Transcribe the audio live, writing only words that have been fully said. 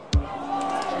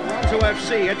Toronto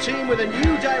FC, a team with a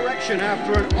new direction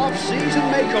after an off-season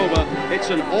makeover. It's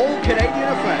an all-Canadian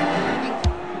affair.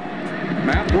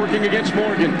 Matt working against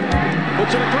Morgan.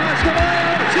 Puts it across the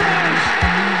line. Yes!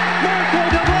 Marco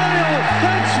Di Maio!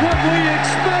 That's what we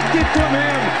expected from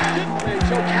him.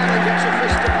 So Cannon gets a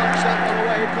fist to punch that one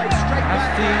away. It played straight back. I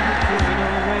see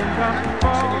the raindrops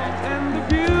fall and the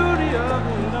beauty of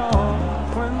it all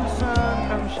when the sun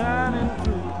comes shining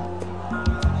through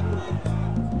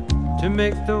to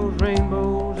make those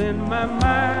rainbows in my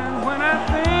mind when I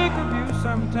think of you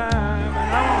sometime,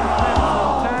 and I want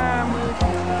to spend some time with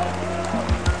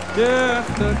you, just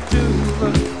the two of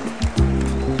us.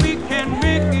 We can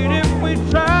make it if we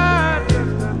try,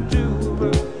 just the two of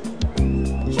us.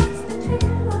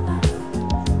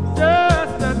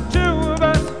 Just the two of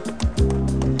us,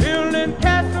 building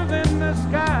castles in the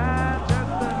sky,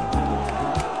 just the two.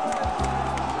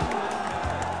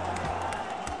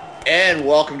 And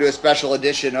welcome to a special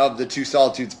edition of the Two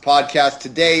Solitudes podcast.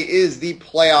 Today is the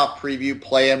playoff preview,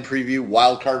 play-in preview,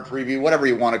 wildcard preview, whatever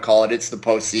you want to call it. It's the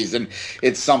postseason.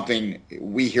 It's something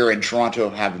we here in Toronto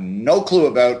have no clue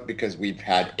about because we've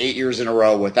had 8 years in a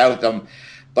row without them.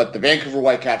 But the Vancouver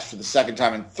Whitecaps, for the second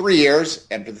time in 3 years,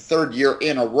 and for the third year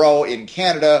in a row in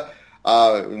Canada,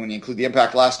 when you include the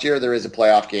Impact last year, there is a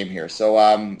playoff game here. So,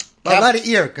 well, not a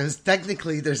year, because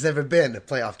technically there's never been a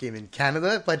playoff game in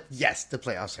Canada, but yes, the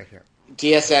playoffs are here.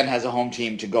 TSN has a home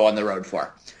team to go on the road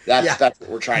for. That's what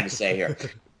we're trying to say here.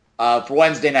 For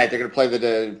Wednesday night, they're going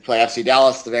to play FC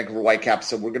Dallas, the Vancouver Whitecaps,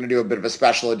 so we're going to do a bit of a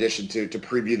special edition to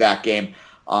preview that game.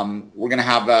 We're going to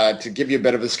have, to give you a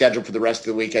bit of a schedule for the rest of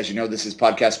the week. As you know, this is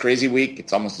Podcast Crazy Week.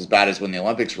 It's almost as bad as when the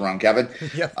Olympics were on, Kevin.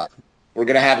 Yep. We're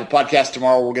going to have a podcast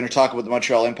tomorrow. We're going to talk about the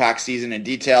Montreal Impact season in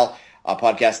detail. A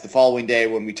podcast the following day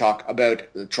when we talk about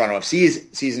the Toronto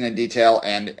FC's season in detail,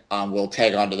 and we'll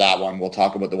tag onto that one. We'll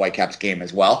talk about the Whitecaps game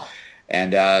as well.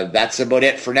 And that's about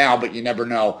it for now, but you never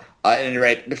know. At any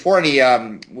rate, before we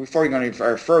go any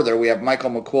further, we have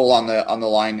Micheal Mccol on the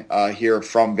line here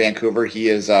from Vancouver. He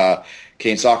is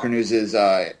Canadian Soccer News'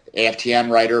 AFTN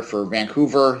writer for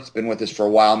Vancouver. He's been with us for a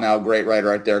while now. Great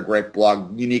writer out there, great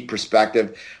blog, unique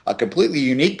perspective, a completely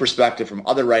unique perspective from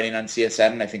other writing on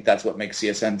CSN, and I think that's what makes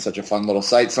CSN such a fun little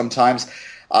site sometimes.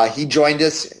 He joined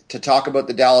us to talk about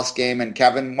the Dallas game, and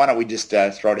Kevin, why don't we just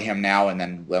throw to him now, and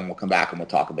then we'll come back and we'll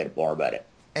talk a bit more about it.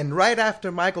 And right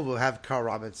after Michael, we'll have Carl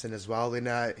Robinson as well in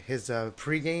his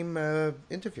pregame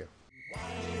interview.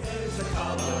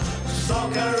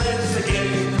 Soccer is a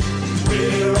game.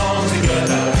 We're all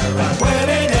together, and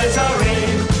winning is our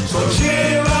aim. So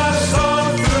cheer us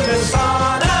on through the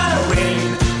sun and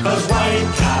rain, 'cause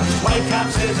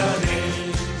Whitecaps is our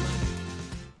name.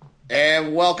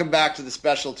 And welcome back to the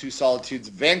special Two Solitudes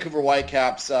Vancouver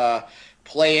Whitecaps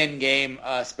play-in game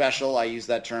special. I use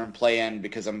that term play-in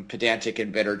because I'm a pedantic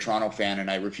and bitter Toronto fan,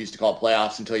 and I refuse to call it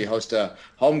playoffs until you host a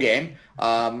home game.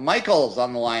 Michael's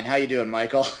on the line. How you doing,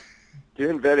 Michael?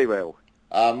 Doing very well.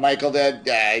 Michael,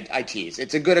 I tease.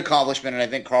 It's a good accomplishment, and I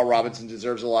think Carl Robinson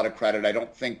deserves a lot of credit. I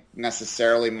don't think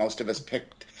necessarily most of us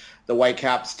picked the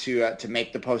Whitecaps to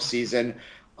make the postseason.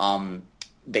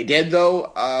 They did,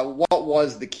 though. What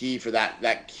was the key for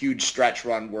that huge stretch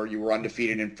run where you were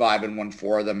undefeated in 5 and won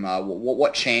 4 of them?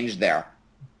 What changed there?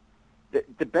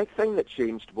 The big thing that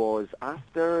changed was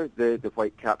after the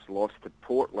Whitecaps lost to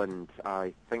Portland,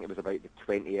 I think it was about the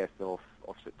 20th of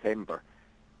September,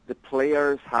 the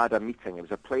players had a meeting. It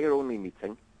was a player-only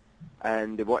meeting,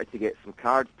 and they wanted to get some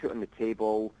cards put on the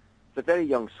table. It's a very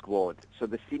young squad, so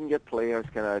the senior players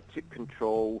kind of took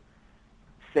control,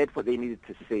 said what they needed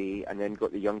to say, and then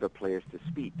got the younger players to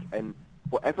speak. And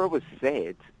whatever was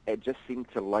said, it just seemed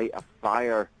to light a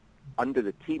fire under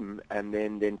the team, and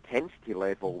then the intensity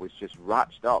level was just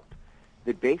ratcheted up.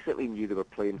 They basically knew they were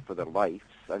playing for their lives,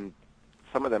 and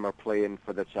some of them are playing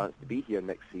for the chance to be here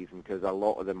next season because a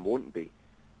lot of them won't be.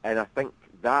 And I think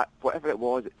that, whatever it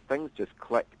was, things just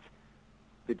clicked.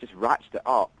 They just ratcheted it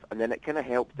up, and then it kind of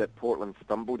helped that Portland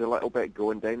stumbled a little bit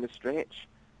going down the stretch.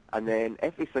 And then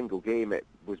every single game, it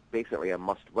was basically a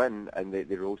must-win, and they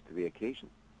rose to the occasion.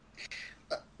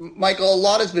 Michael, a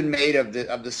lot has been made of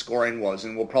the scoring woes,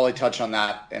 and we'll probably touch on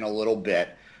that in a little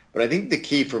bit. But I think the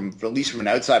key, at least from an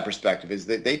outside perspective, is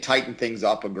that they tightened things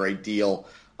up a great deal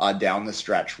down the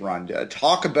stretch run.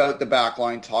 Talk about the back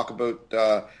line. Talk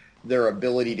about their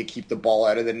ability to keep the ball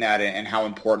out of the net and how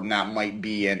important that might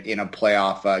be in a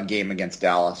playoff game against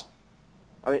Dallas.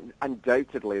 I mean,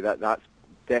 undoubtedly, that's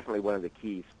definitely one of the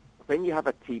keys. When you have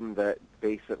a team that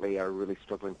basically are really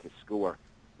struggling to score,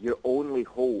 your only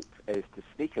hope is to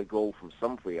sneak a goal from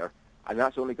somewhere, and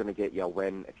that's only going to get you a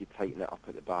win if you tighten it up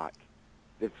at the back.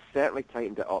 They've certainly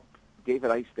tightened it up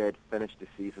David Eistedt finished the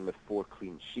season with 4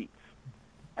 clean sheets.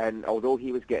 And although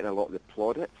he was getting a lot of the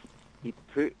plaudits, he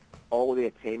put all the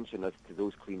attention as to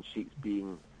those clean sheets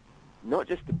being not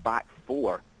just the back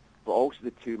 4, but also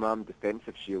the 2-man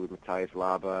defensive shield with Matthias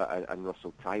Laba and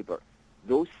Russell Teibert.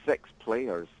 Those 6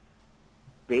 players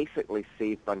basically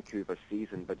saved Vancouver's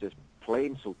season, but just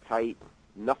playing so tight,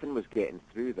 nothing was getting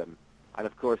through them. And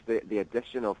of course, the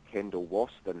addition of Kendall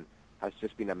Waston has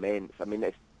just been immense. I mean,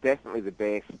 it's definitely the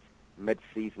best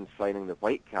mid-season signing the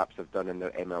Whitecaps have done in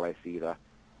their MLS era.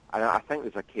 And I think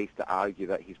there's a case to argue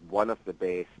that he's one of the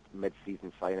best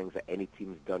mid-season signings that any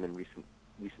team's done in recent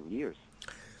years.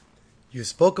 You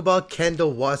spoke about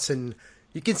Kendall Waston.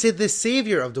 You can say the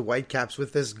savior of the Whitecaps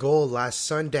with this goal last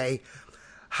Sunday.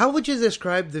 How would you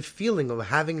describe the feeling of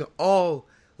having all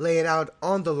laid out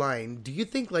on the line? Do you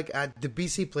think at the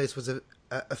BC place was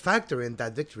a factor in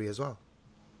that victory as well?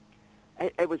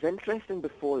 It was interesting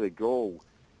before the goal.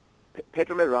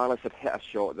 Pedro Morales had hit a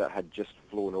shot that had just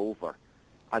flown over.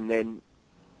 And then,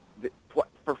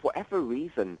 for whatever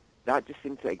reason, that just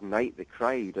seemed to ignite the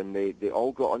crowd, and they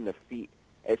all got on their feet.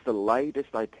 It's the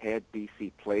loudest I'd heard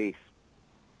BC play.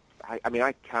 I mean,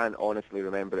 I can't honestly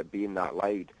remember it being that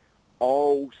loud.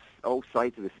 All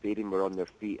sides of the stadium were on their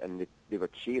feet, and they were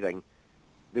cheering.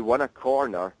 They won a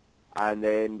corner, and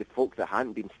then the folks that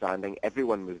hadn't been standing,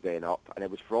 everyone was then up, and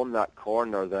it was from that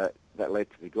corner that led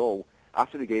to the goal.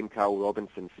 After the game, Carl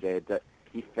Robinson said that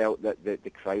he felt that the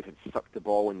crowd had sucked the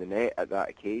ball in the net at that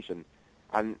occasion.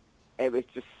 And it was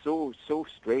just so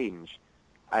strange.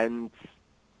 And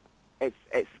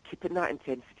it's keeping that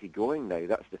intensity going now,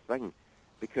 that's the thing.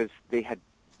 Because the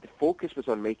focus was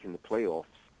on making the playoffs.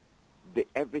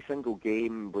 Every single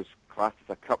game was classed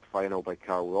as a cup final by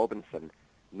Carl Robinson.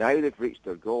 Now they've reached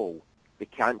their goal. They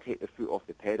can't take their foot off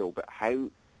the pedal. But how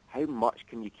much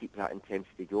can you keep that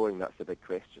intensity going? That's the big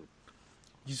question.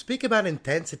 You speak about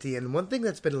intensity, and one thing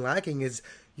that's been lacking is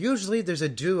usually there's a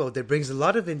duo that brings a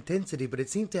lot of intensity, but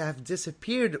it seemed to have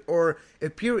disappeared or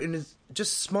appear in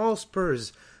just small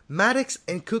spurs. Maddox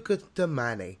and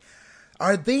Kukutamane,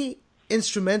 are they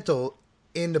instrumental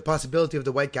in the possibility of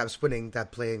the Whitecaps winning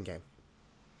that play-in game?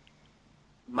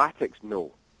 Maddox,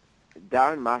 no.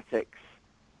 Darren Maddox,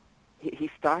 he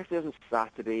started on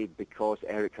Saturday because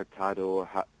Eric Hurtado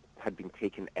had been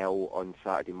taken ill on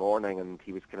Saturday morning, and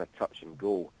he was kind of touch and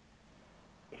go.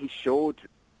 He showed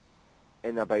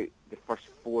in about the first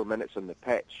 4 minutes on the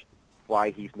pitch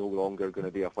why he's no longer going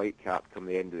to be a Whitecap come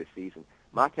the end of the season.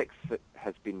 Maddox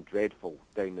has been dreadful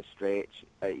down the stretch.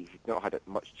 He's not had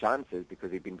much chances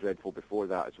because he'd been dreadful before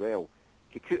that as well.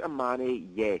 Kikuta Mane,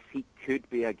 yes, he could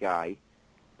be a guy,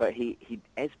 but he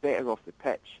is better off the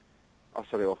pitch. Off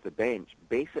the bench.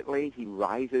 Basically, he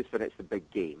rises when it's the big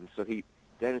game. So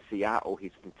down in Seattle,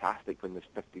 he's fantastic when there's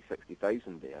 50,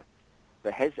 60,000 there.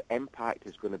 But his impact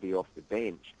is going to be off the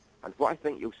bench. And what I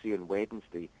think you'll see on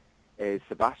Wednesday is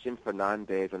Sebastian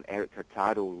Fernandez and Eric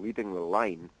Hurtado leading the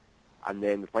line, and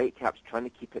then the Whitecaps trying to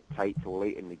keep it tight till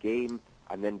late in the game,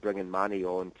 and then bringing Manny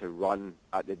on to run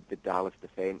at the Dallas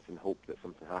defence and hope that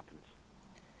something happens.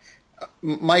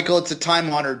 Michael, it's a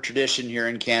time-honored tradition here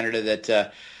in Canada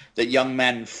that young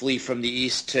men flee from the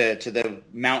east to the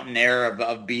mountain air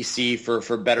of BC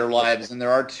for better lives. And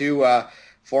there are 2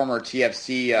 former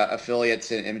TFC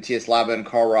affiliates in Matthias Laba and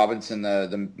Carl Robinson,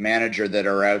 the manager, that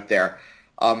are out there.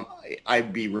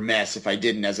 I'd be remiss if I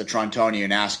didn't, as a Torontonian,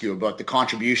 ask you about the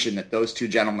contribution that those 2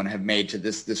 gentlemen have made to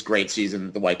this great season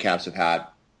that the Whitecaps have had.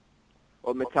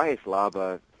 Well, Matthias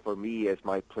Laba, for me, is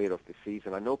my player of the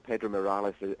season. I know Pedro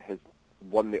Morales has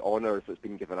won the honours that's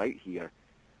been given out here,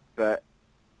 but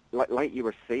like you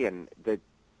were saying, the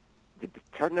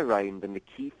turnaround and the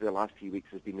key for the last few weeks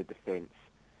has been the defence.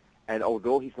 And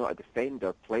although he's not a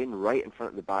defender, playing right in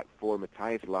front of the back 4,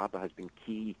 Matthias Laba has been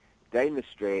key down the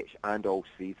stretch and all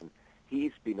season.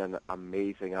 He's been an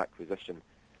amazing acquisition.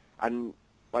 And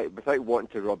without wanting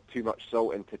to rub too much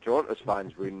salt into Toronto's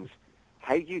fans' wounds,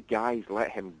 how you guys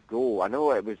let him go? I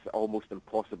know it was almost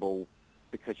impossible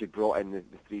because you brought in the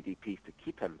 3D piece to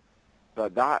keep him,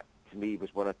 but that, to me,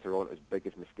 was one of Toronto's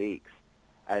biggest mistakes.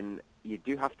 And you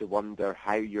do have to wonder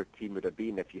how your team would have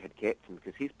been if you had kept him,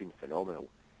 because he's been phenomenal.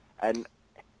 And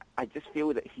I just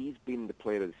feel that he's been the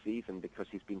player of the season because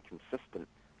he's been consistent.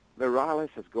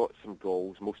 Morales has got some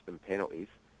goals, most of them penalties.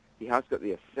 He has got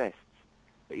the assists,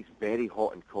 but he's very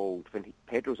hot and cold. When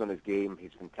Pedro's on his game,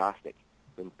 he's fantastic.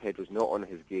 When Pedro's not on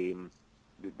his game,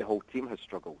 the whole team has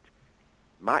struggled.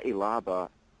 Matty Laba,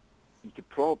 you could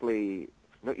probably,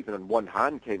 not even on one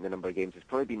hand count the number of games, there's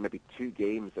probably been maybe 2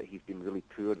 games that he's been really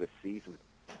poor this season.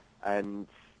 And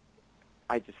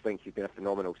I just think he's been a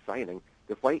phenomenal signing.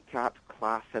 The Whitecaps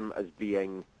class him as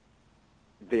being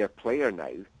their player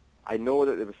now. I know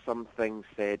that there was some things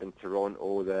said in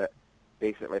Toronto that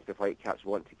basically if the Whitecaps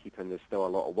want to keep him, there's still a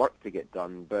lot of work to get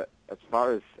done. But as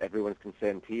far as everyone's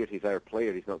concerned here, he's our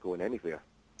player. He's not going anywhere.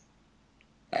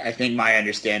 I think my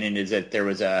understanding is that there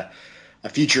was a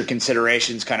future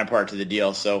considerations kind of part to the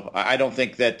deal. So I don't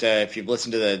think that if you've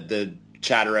listened to the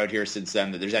chatter out here since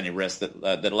then, that there's any risk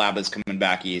that Laba's coming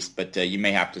back east. But you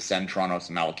may have to send Toronto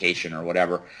some allocation or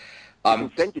whatever. You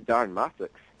can send you Darren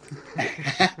Mattocks.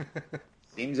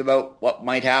 Seems about what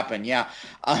might happen, yeah.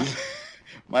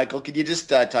 Michael, could you just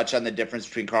touch on the difference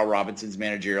between Carl Robinson's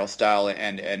managerial style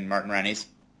and Martin Rennie's?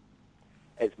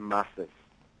 It's massive.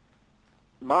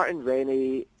 Martin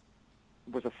Rennie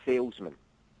was a salesman.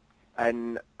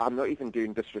 And I'm not even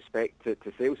doing disrespect to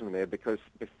salesmen there, because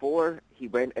before he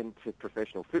went into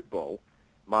professional football,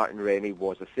 Martin Rennie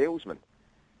was a salesman.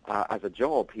 As a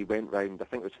job, he went round, I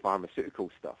think it was pharmaceutical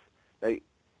stuff. Now,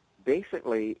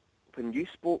 basically, when you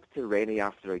spoke to Rennie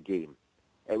after a game,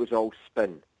 it was all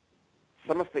spin.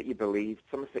 Some of it you believed,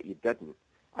 some of it you didn't.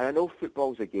 And I know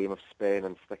football's a game of spin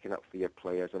and sticking up for your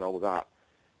players and all that,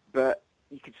 but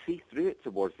you could see through it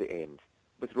towards the end.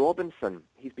 With Robinson,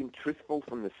 he's been truthful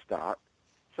from the start,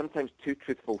 sometimes too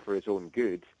truthful for his own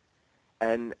good,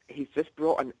 and he's just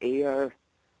brought an air.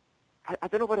 I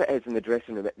don't know what it is in the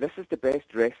dressing room. This is the best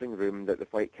dressing room that the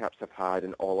Whitecaps have had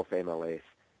in all of MLS.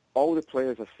 All the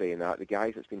players are saying that, the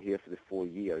guys that's been here for the 4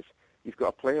 years. You've got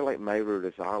a player like Mauro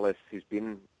Rosales, who's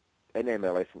been in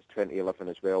MLS since 2011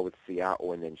 as well with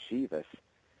Seattle and then Chivas,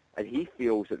 and he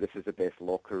feels that this is the best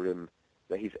locker room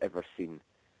that he's ever seen.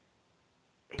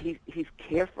 He's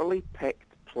carefully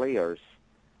picked players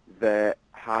that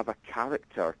have a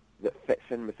character that fits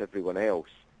in with everyone else,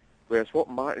 whereas what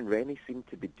Martin Rennie seemed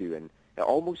to be doing, it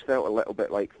almost felt a little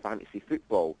bit like fantasy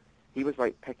football. He was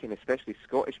like picking especially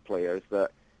Scottish players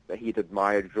that he'd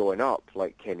admired growing up,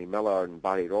 like Kenny Miller and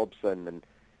Barry Robson, and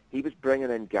he was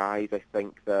bringing in guys, I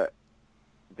think, that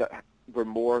were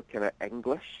more kind of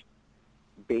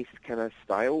English-based kind of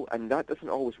style, and that doesn't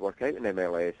always work out in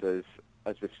MLS,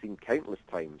 as we've seen countless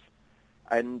times.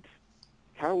 And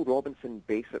Carl Robinson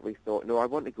basically thought, no, I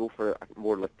want to go for a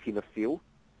more Latino feel,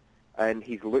 and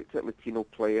he's looked at Latino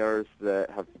players that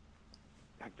have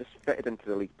just fitted into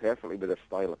the league perfectly with their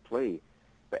style of play.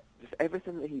 But just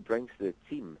everything that he brings to the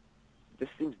team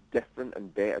just seems different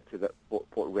and better to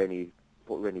what Rennie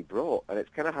brought. And it's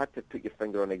kind of hard to put your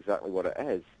finger on exactly what it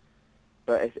is.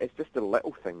 But it's just the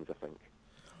little things, I think.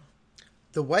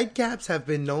 The Whitecaps have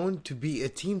been known to be a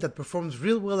team that performs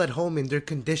real well at home in their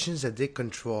conditions that they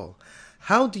control.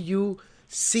 How do you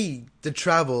see the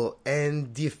travel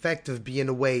and the effect of being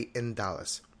away in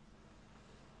Dallas?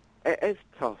 It is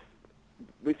tough.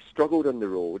 We've struggled on the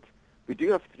road. We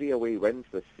do have 3 away wins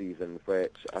this season,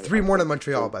 which... 3 more than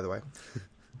Montreal, by the way.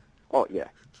 Oh, yeah.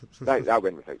 That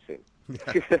went without saying.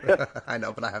 I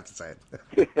know, but I have to say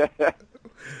it.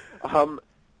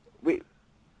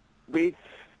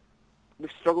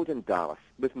 We've struggled in Dallas.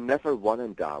 We've never won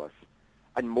in Dallas.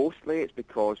 And mostly it's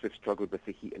because we've struggled with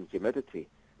the heat and humidity.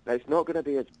 Now, it's not going to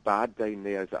be as bad down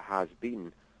there as it has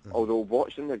been. Although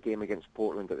watching their game against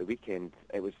Portland at the weekend,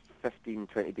 it was 15,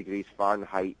 20 degrees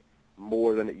Fahrenheit,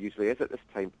 more than it usually is at this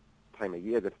time of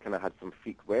year. They've kind of had some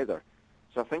freak weather.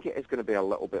 So I think it is going to be a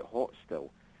little bit hot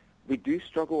still. We do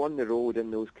struggle on the road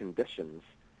in those conditions,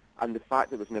 and the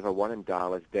fact that we've never won in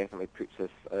Dallas definitely puts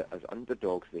us as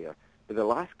underdogs there. But the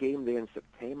last game there in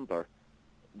September,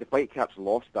 the Whitecaps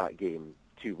lost that game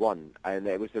 2-1, and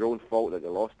it was their own fault that they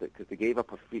lost it because they gave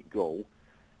up a free goal,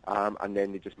 and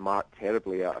then they just marked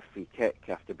terribly at a free kick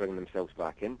after bringing themselves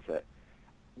back into it.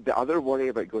 The other worry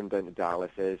about going down to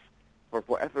Dallas is, for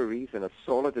whatever reason, as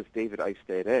solid as David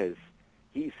Ousted is,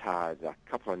 he's had a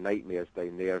couple of nightmares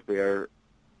down there where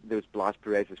there was Blas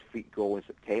Perez's free goal in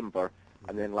September,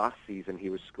 and then last season he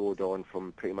was scored on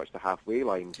from pretty much the halfway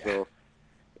line. Yeah. So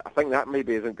I think that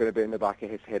maybe isn't going to be in the back of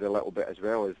his head a little bit as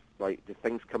well, as like, do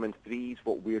things come in threes?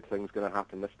 What weird thing's going to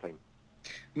happen this time?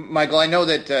 Michael, I know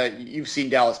that you've seen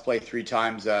Dallas play 3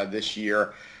 times this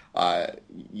year.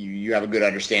 You have a good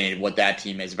understanding of what that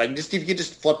team is. If you could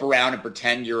just flip around and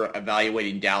pretend you're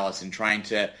evaluating Dallas and trying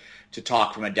to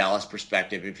talk from a Dallas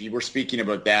perspective, if you were speaking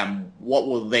about them, what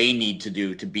will they need to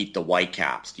do to beat the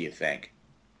Whitecaps, do you think?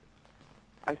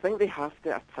 I think they have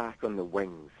to attack on the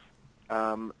wings.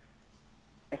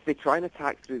 If they try and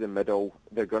attack through the middle,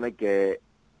 they're going to get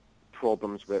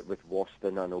problems with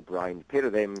Waston and O'Brien. The pair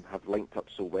of them have linked up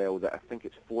so well that I think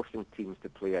it's forcing teams to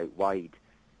play out wide.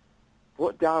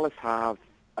 What Dallas have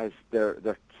as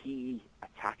their key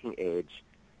attacking edge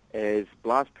is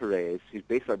Blas Perez, who's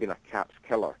basically been a Caps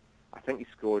killer. I think he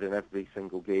scored in every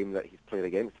single game that he's played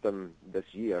against them this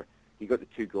year. He got the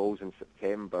 2 goals in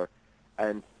September,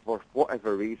 and for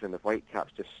whatever reason, the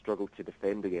Whitecaps just struggled to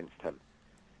defend against him.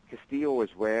 Castillo as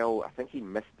well, I think he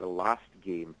missed the last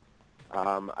game,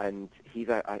 and he's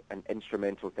an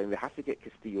instrumental thing. They have to get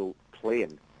Castillo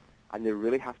playing, and they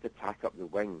really have to tack up the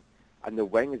wing. And the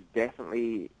wing is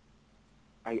definitely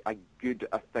a good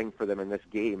thing for them in this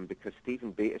game, because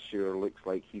Stephen Beitashour looks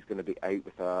like he's going to be out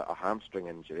with a hamstring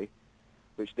injury,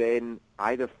 which then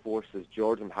either forces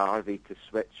Jordan Harvey to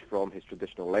switch from his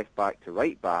traditional left back to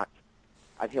right back,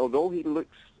 and although he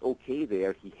looks okay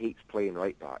there, he hates playing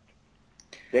right back.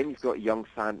 Then you've got young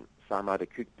Sam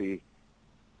Adekugbe,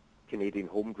 Canadian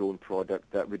homegrown product,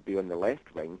 that would be on the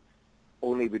left wing,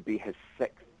 only would be his 6th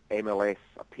MLS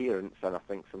appearance, and I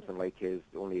think something like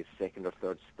only his 2nd or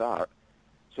 3rd start.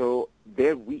 So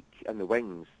they're weak in the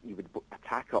wings. You would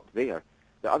attack up there.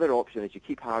 The other option is you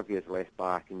keep Harvey as left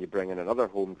back and you bring in another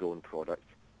homegrown product,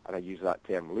 and I use that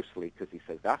term loosely because he's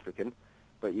South African,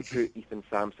 but you put Ethan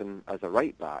Sampson as a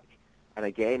right back, and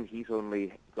again, he's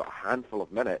only got a handful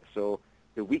of minutes. So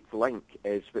the weak link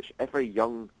is whichever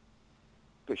young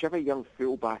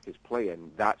fullback is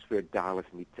playing, that's where Dallas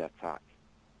need to attack.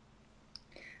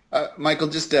 Michael,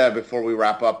 just before we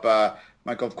wrap up,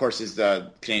 Michael, of course, is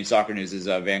Canadian Soccer News is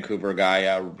a Vancouver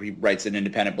guy. He writes an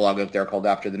independent blog out there called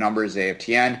After the Numbers,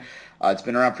 AFTN. It's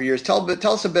been around for years. Tell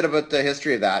us a bit about the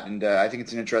history of that, and I think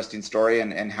it's an interesting story,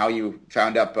 and how you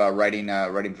found up writing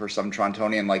for some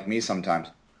Torontonian like me sometimes.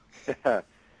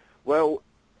 Well,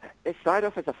 it started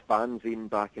off as a fanzine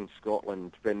back in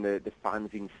Scotland when the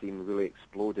fanzine scene really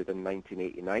exploded in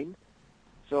 1989.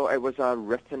 So it was a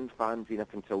written fanzine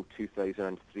up until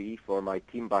 2003 for my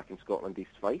team back in Scotland,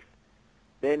 East Fife.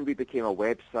 Then we became a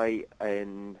website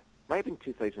might have been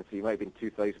 2003, might have been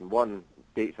 2001.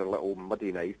 Dates are a little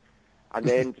muddy now. And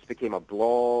then just became a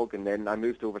blog, and then I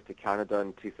moved over to Canada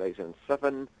in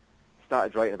 2007,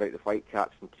 started writing about the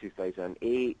Whitecaps in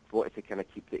 2008, wanted to kind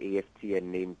of keep the AFTN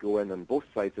name going on both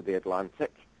sides of the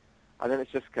Atlantic. And then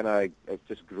it's just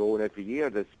grown every year.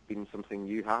 There's been something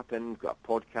new happen, got a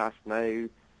podcast now,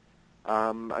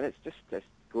 and it's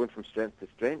going from strength to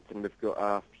strength, and we've got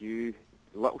a few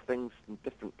little things and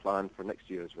different plans for next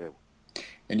year as well.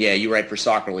 And yeah, you write for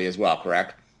Soccerly as well,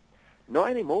 correct? Not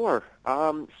anymore.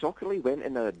 Soccerly went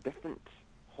in a different,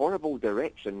 horrible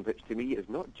direction, which to me is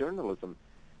not journalism,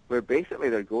 where basically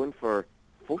they're going for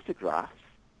photographs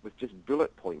with just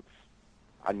bullet points,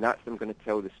 and that's them going to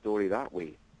tell the story that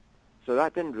way. So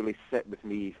that didn't really sit with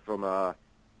me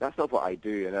that's not what I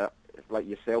do, and like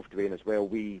yourself, Dwayne, as well,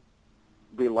 we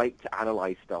like to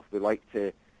analyse stuff. We like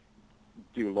to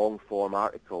do long-form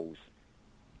articles.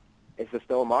 Is there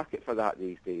still a market for that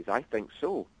these days? I think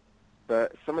so.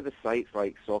 But some of the sites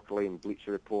like Soccerly and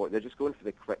Bleacher Report, they're just going for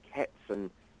the quick hits, and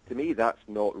to me that's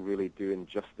not really doing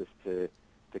justice to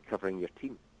covering your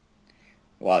team.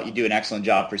 Well, you do an excellent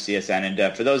job for CSN,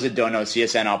 and for those that don't know,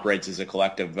 CSN operates as a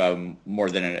collective more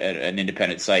than an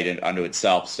independent site unto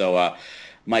itself. So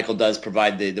Michael does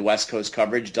provide the West Coast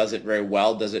coverage, does it very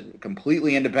well, does it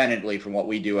completely independently from what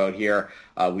we do out here.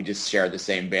 We just share the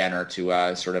same banner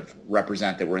to sort of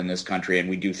represent that we're in this country, and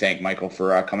we do thank Michael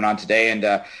for coming on today, and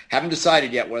haven't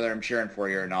decided yet whether I'm cheering for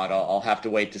you or not. I'll have to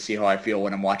wait to see how I feel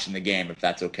when I'm watching the game, if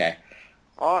that's okay.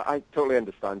 Oh, I totally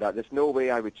understand that. There's no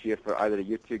way I would cheer for either of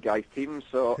you two guys' teams,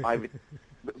 so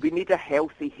we need a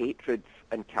healthy hatred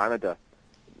in Canada.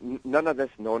 None of this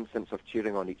nonsense of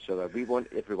cheering on each other. We want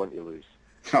everyone to lose.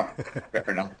 Oh, fair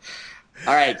enough.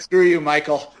 All right, screw you,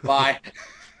 Michael. Bye.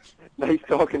 Nice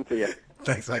talking to you.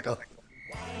 Thanks, Michael.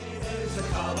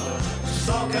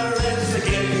 Soccer is the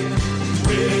game.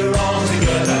 We're all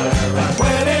together, and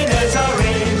winning is our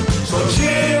aim. So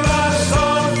cheer us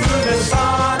on through the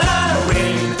sun and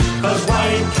rain, 'cause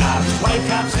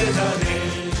Whitecaps is our name.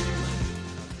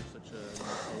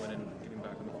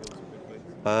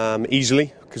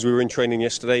 Easily, because we were in training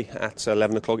yesterday at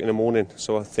 11 o'clock in the morning,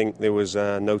 so I think there was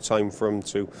no time for him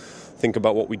to think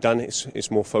about what we've done.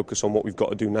 It's more focused on what we've got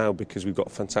to do now, because we've got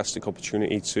a fantastic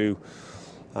opportunity to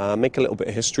make a little bit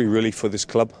of history really for this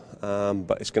club,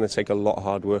 but it's going to take a lot of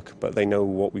hard work, but they know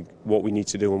what we need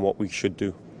to do and what we should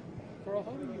do. Carl,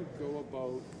 how do you go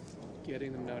about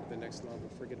getting them now to the next level?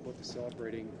 Forget about the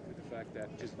celebrating with the fact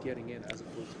that just getting in as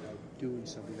opposed to now doing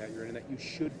something that you're in and that you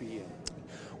should be in.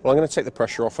 Well, I'm going to take the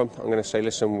pressure off them. I'm going to say,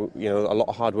 listen, a lot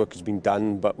of hard work has been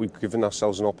done, but we've given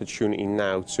ourselves an opportunity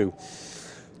now to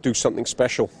do something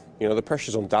special. The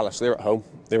pressure's on Dallas. They're at home.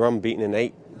 They're unbeaten in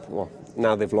 8. Well,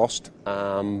 now they've lost,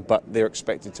 but they're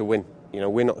expected to win.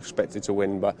 We're not expected to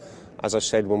win, but as I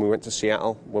said, when we went to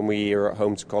Seattle, when we were at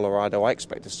home to Colorado, I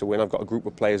expect us to win. I've got a group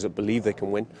of players that believe they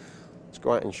can win. Let's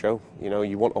go out and show.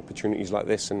 You want opportunities like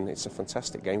this, and it's a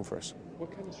fantastic game for us.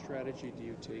 What kind of of strategy do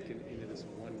you take into this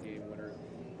one game winner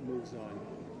moves on?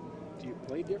 Do you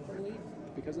play differently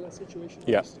because of that situation?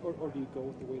 Yeah. Or do you go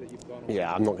with the way that you've gone?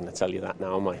 Yeah, I'm not going to tell you that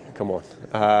now, am I? Come on.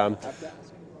 Have to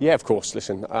ask. Yeah, of course.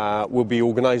 Listen, we'll be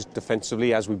organised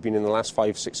defensively as we've been in the last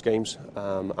 5-6 games,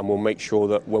 and we'll make sure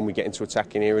that when we get into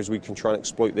attacking areas, we can try and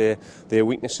exploit their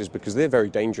weaknesses, because they're a very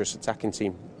dangerous attacking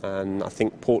team. And I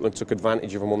think Portland took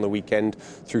advantage of them on the weekend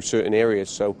through certain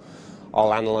areas. So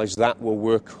I'll analyse that. We'll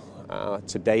work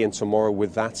today and tomorrow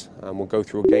with that, and we'll go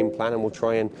through a game plan, and we'll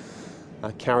try and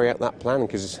carry out that plan,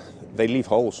 because they leave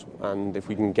holes, and if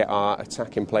we can get our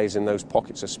attacking players in those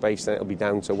pockets of space, then it'll be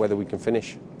down to whether we can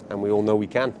finish, and we all know we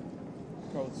can.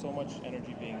 Carl, with so much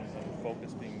energy being and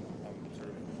focus being sort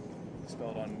of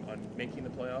expelled on making the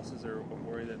playoffs, is there a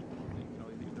worry that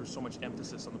there's so much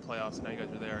emphasis on the playoffs and now you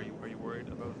guys are there? Are you worried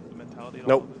about the mentality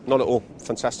at all? No, not at all.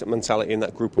 Fantastic mentality in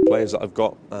that group of players that I've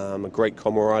got. A great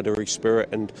camaraderie spirit,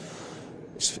 and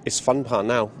it's fun part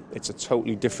now. It's a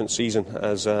totally different season,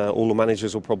 as all the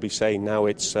managers will probably say. Now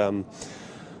it's you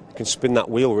can spin that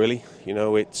wheel, really.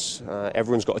 It's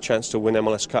everyone's got a chance to win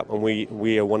MLS Cup, and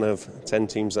we are one of 10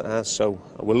 teams that has. So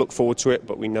we'll look forward to it,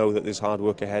 but we know that there's hard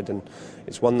work ahead, and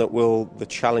it's one that the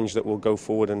challenge that will go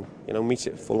forward and meet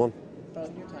it full on.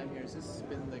 In your time here, has this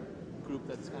been the group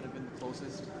that's kind of been the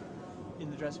closest in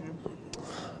the dressing room?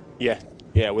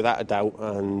 Yeah, without a doubt,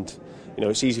 and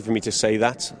it's easy for me to say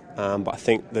that, but I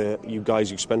think that you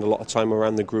guys who spend a lot of time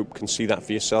around the group can see that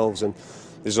for yourselves, and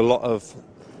there's a lot of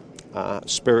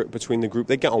spirit between the group.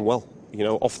 They get on well,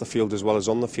 off the field as well as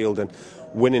on the field, and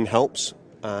winning helps,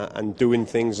 and doing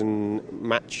things and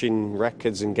matching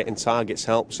records and getting targets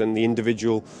helps, and the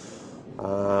individual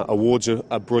awards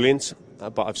are brilliant.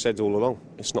 But I've said all along,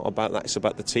 it's not about that, it's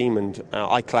about the team, and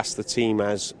I class the team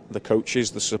as the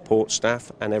coaches, the support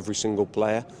staff, and every single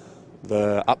player.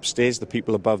 The upstairs, the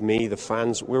people above me, the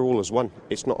fans, we're all as one.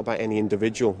 It's not about any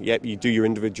individual. Yep, you do your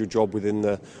individual job within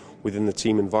the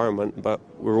team environment, but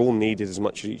we're all needed as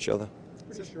much as each other.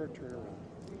 It's a short turnaround.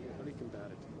 How do you combat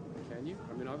it? Can you?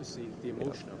 I mean, obviously the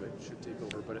emotion of it should take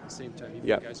over, but at the same time,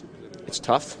 the guys who play. It's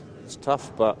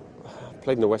tough, but I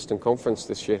played in the Western Conference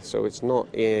this year, so it's not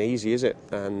easy, is it?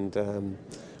 And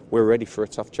we're ready for a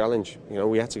tough challenge.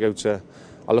 We had to go to.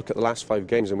 I look at the last 5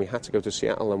 games, and we had to go to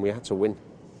Seattle, and we had to win.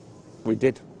 We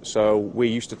did. So we're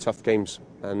used to tough games,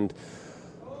 and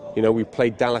we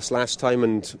played Dallas last time,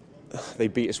 and they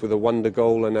beat us with a wonder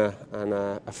goal and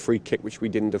a free kick which we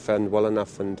didn't defend well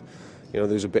enough, and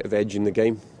there's a bit of edge in the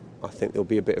game. I think there'll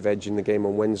be a bit of edge in the game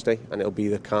on Wednesday, and it'll be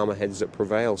the calmer heads that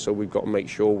prevail. So we've got to make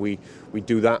sure we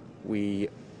do that. We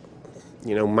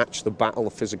match the battle, the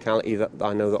physicality that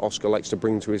I know that Oscar likes to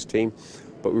bring to his team,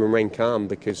 but we remain calm,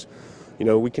 because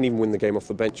we can even win the game off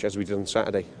the bench, as we did on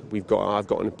Saturday. I've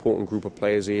got an important group of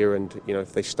players here, and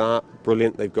if they start,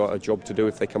 brilliant. They've got a job to do.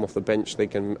 If they come off the bench, they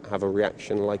can have a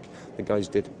reaction like the guys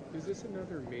did. Is this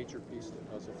another major piece of the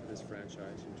puzzle for this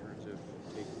franchise in terms of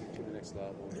taking it to the next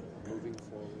level, moving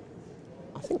forward?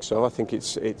 I think so. I think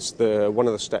it's one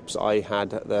of the steps that I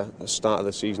had at the start of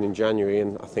the season in January,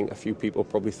 and I think a few people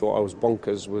probably thought I was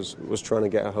bonkers, was trying to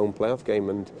get a home playoff game,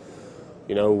 and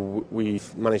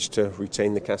we've managed to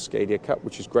retain the Cascadia Cup,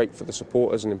 which is great for the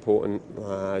supporters, an important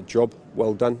job,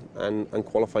 well done, and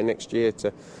qualify next year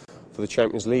for the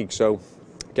Champions League. So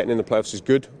getting in the playoffs is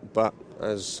good, but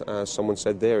as someone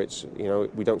said there, it's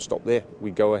we don't stop there.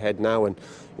 We go ahead now, and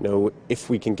if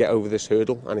we can get over this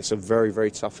hurdle, and it's a very,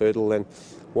 very tough hurdle, then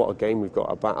what a game we've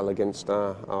got, a battle against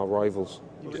our rivals.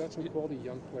 You've got some quality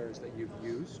young players that you've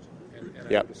used, and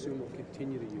I would assume will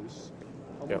continue to use.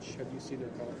 How much have you seen their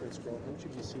confidence grow? How much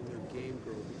have you seen their game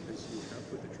grow because you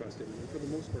have put the trust in them? And for the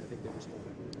most part, I think they've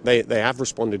responded. They have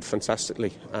responded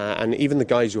fantastically. And even the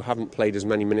guys who haven't played as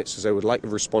many minutes as they would like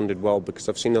have responded well, because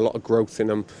I've seen a lot of growth in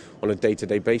them on a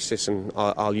day-to-day basis. And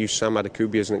I'll use Sam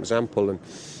Adekubi as an example. And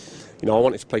I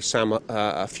wanted to play Sam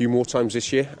a few more times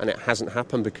this year, and it hasn't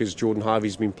happened because Jordan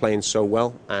Harvey's been playing so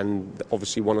well. And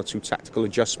obviously 1 or 2 tactical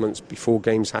adjustments before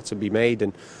games had to be made.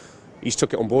 And he's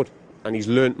took it on board. And he's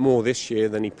learnt more this year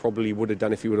than he probably would have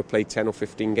done if he would have played 10 or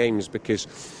 15 games, because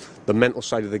the mental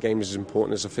side of the game is as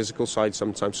important as the physical side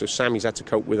sometimes. So Sammy's had to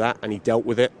cope with that, and he dealt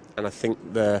with it. And I think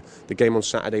the game on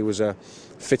Saturday was a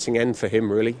fitting end for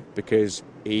him, really, because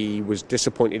he was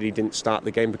disappointed he didn't start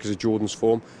the game because of Jordan's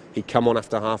form. He come on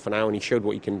after half an hour, and he showed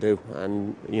what he can do.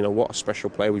 And, what a special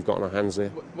player we've got on our hands there.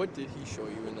 What did he show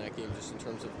you in that game, just in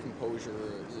terms of composure,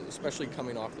 especially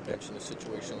coming off the bench in a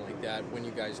situation like that when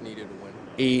you guys needed to win?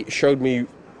 He showed me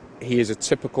he is a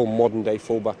typical modern-day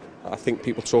fullback. I think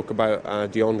people talk about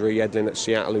DeAndre Yedlin at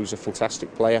Seattle, who's a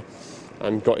fantastic player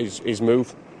and got his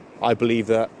move. I believe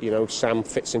that, Sam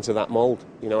fits into that mould.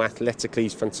 Athletically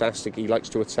he's fantastic. He likes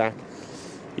to attack.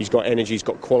 He's got energy. He's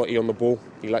got quality on the ball.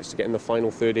 He likes to get in the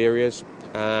final third areas,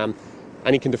 and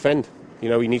he can defend. He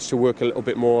needs to work a little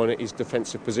bit more on his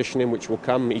defensive positioning, which will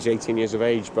come. He's 18 years of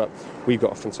age, but we've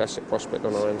got a fantastic prospect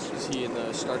on our hands. Is he in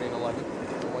the starting 11?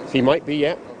 He might be,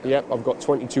 yeah. Okay. Yeah, I've got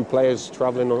 22 players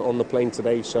travelling on the plane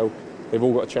today, so they've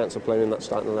all got a chance of playing in that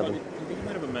starting 11. Do you think you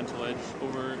might have a mental edge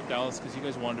over Dallas because you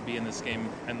guys wanted to be in this game,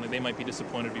 and they might be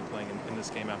disappointed to be playing in this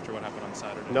game after what happened on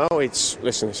Saturday? No, it's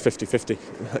 50-50,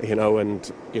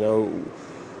 and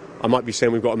I might be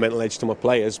saying we've got a mental edge to my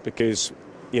players because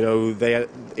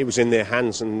it was in their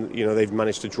hands, and they've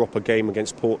managed to drop a game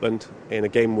against Portland in a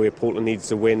game where Portland needs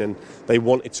to win, and they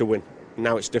wanted to win.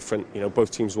 Now it's different.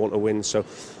 Both teams want to win, so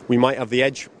we might have the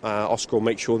edge. Oscar will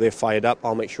make sure they're fired up.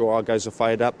 I'll make sure our guys are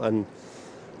fired up, and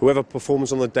whoever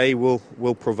performs on the day will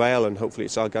prevail, and hopefully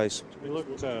it's our guys. We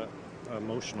looked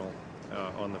emotional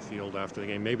on the field after the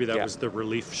game. Maybe that was the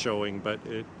relief showing, but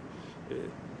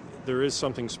there is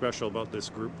something special about this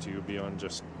group to you beyond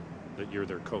just that you're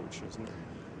their coach, isn't there?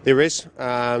 There is,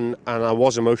 and I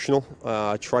was emotional.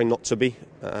 I try not to be,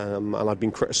 and I've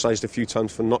been criticised a few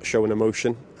times for not showing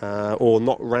emotion or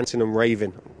not ranting and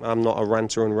raving. I'm not a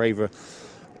ranter and raver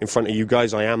in front of you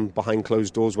guys. I am behind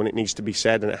closed doors when it needs to be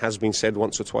said, and it has been said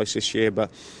once or twice this year, but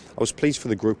I was pleased for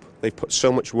the group. They've put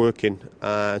so much work in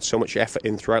and so much effort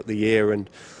in throughout the year, and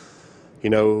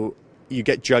you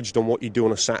get judged on what you do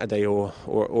on a Saturday or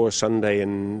a Sunday,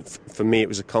 and for me it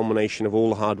was a culmination of all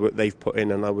the hard work they've put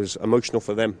in, and I was emotional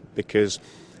for them because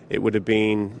it would have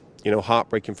been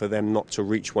heartbreaking for them not to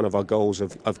reach one of our goals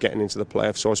of getting into the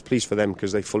playoffs. So I was pleased for them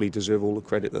because they fully deserve all the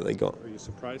credit that they got. Are you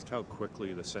surprised how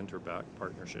quickly the centre-back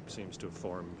partnership seems to have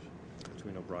formed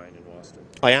between O'Brien and Waston?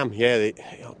 I am, yeah.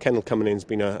 Kendall coming in has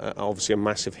been obviously a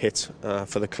massive hit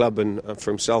for the club and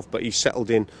for himself, but he's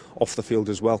settled in off the field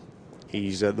as well.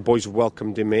 The boys have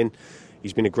welcomed him in.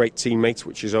 He's been a great teammate,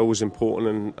 which is always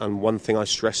important. And one thing I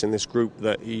stress in this group,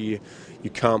 that you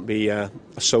can't be a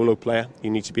solo player. You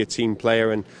need to be a team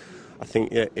player. And I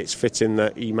think it's fitting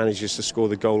that he manages to score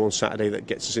the goal on Saturday that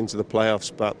gets us into the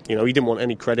playoffs. But he didn't want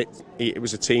any credit. It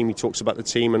was a team. He talks about the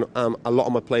team, and a lot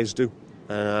of my players do.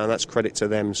 And that's credit to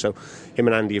them. So him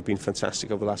and Andy have been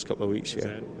fantastic over the last couple of weeks. Has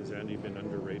Andy been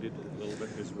underrated a little bit,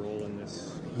 his role in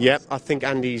this? Yeah, I think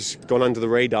Andy's gone under the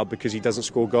radar because he doesn't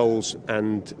score goals,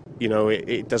 and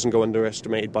it doesn't go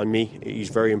underestimated by me. He's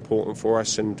very important for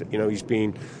us, and he's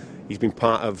been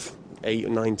part of 8 or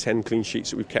 9, 10 clean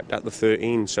sheets that we've kept at the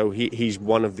 13. So he's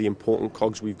one of the important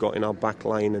cogs we've got in our back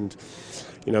line, and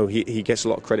he gets a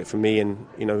lot of credit from me, and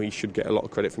he should get a lot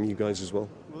of credit from you guys as well.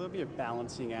 Will there be a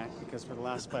balancing act, because for the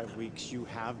last 5 weeks you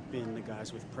have been the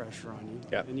guys with pressure on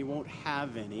you, and you won't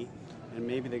have any, and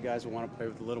maybe the guys will want to play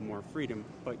with a little more freedom,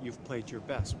 but you've played your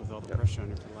best with all the pressure on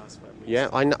you for the last 5 weeks. Yeah,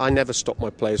 I never stop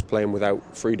my players playing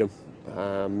without freedom.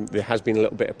 There has been a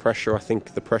little bit of pressure. I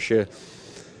think the pressure,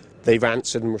 they've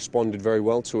answered and responded very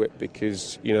well to it,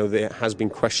 because there has been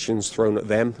questions thrown at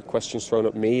them, questions thrown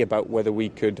at me about whether we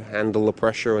could handle the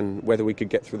pressure and whether we could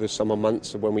get through the summer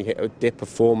months when we hit a dip of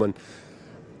form. And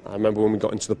I remember when we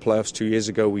got into the playoffs 2 years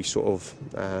ago, we sort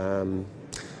of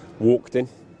walked in.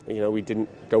 We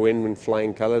didn't go in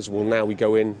flying colours. Well, now we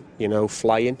go in,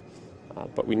 flying.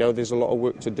 But we know there's a lot of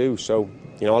work to do. So,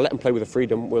 I'll let them play with the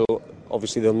freedom.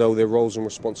 Obviously, they'll know their roles and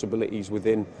responsibilities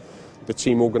within the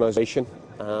team organisation.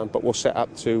 But we'll set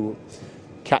up to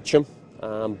catch them.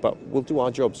 But we'll do our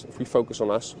jobs. If we focus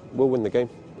on us, we'll win the game.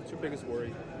 What's your biggest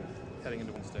worry heading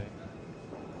into Wednesday?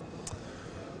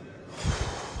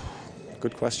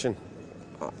 Good question.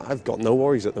 I've got no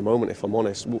worries at the moment, if I'm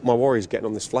honest. My worry is getting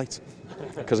on this flight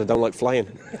because I don't like flying.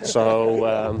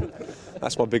 So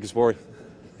that's my biggest worry.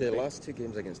 The last 2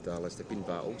 games against Dallas, they've been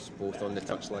battles, both on the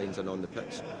touchlines and on the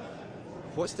pitch.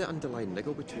 What's the underlying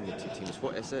niggle between the two teams?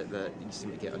 What is it that you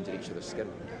seem to get under each other's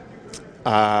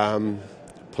skin?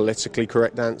 Politically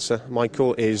correct answer,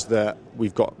 Micheal, is that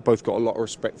we've both got a lot of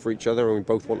respect for each other, and we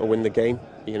both want to win the game.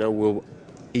 We'll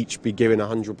each be giving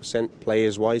 100%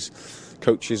 players-wise.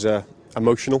 Coaches are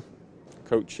emotional.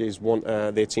 Coaches want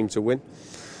their team to win.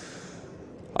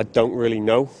 I don't really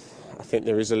know. I think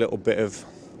there is a little bit of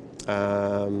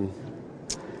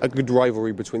a good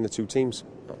rivalry between the two teams.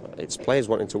 It's players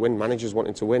wanting to win, managers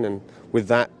wanting to win, and with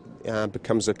that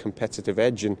becomes a competitive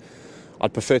edge. And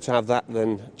I'd prefer to have that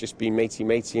than just be matey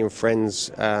and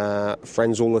friends all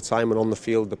the time. And on the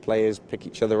field, the players pick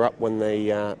each other up when they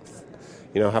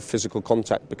have physical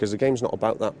contact, because the game's not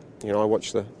about that. I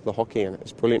watch the hockey and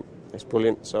it's brilliant. It's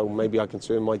brilliant. So maybe I can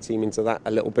turn my team into that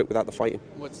a little bit without the fighting.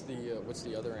 What's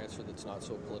the other answer that's not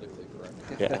so politically correct?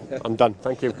 Yeah, I'm done.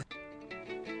 Thank you.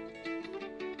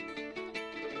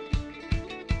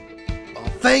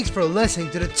 Thanks for listening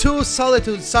to the Two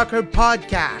Solitudes Soccer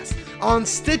Podcast on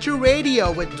Stitcher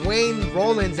Radio with Dwayne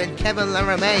Rollins and Kevin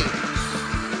Laramie.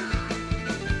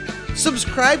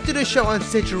 Subscribe to the show on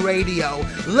Stitcher Radio.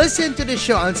 Listen to the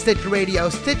show on Stitcher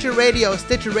Radio. Stitcher Radio,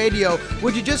 Stitcher Radio.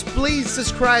 Would you just please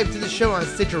subscribe to the show on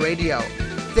Stitcher Radio?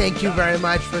 Thank you very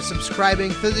much for subscribing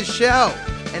to the show.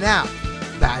 And now,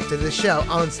 back to the show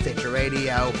on Stitcher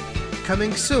Radio.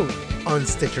 Coming soon on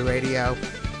Stitcher Radio.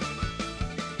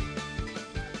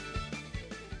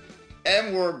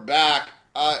 And we're back.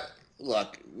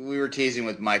 Look, we were teasing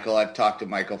with Micheal. I've talked to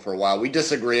Micheal for a while. We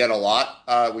disagree on a lot.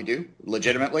 We do,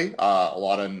 legitimately. A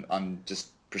lot on just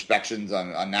perspectives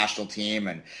on national team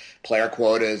and player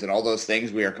quotas and all those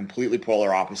things. We are completely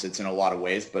polar opposites in a lot of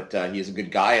ways, but he is a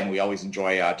good guy, and we always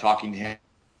enjoy talking to him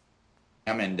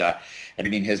and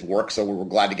reading his work, so we're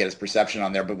glad to get his perception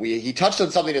on there. But he touched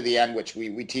on something at the end, which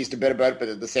we teased a bit about, but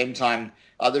at the same time,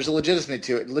 there's a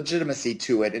legitimacy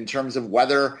to it in terms of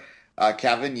whether...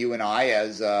 Kevin, you and I,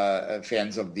 as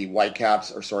fans of the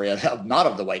Whitecaps, not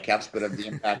of the Whitecaps, but of the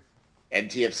Impact and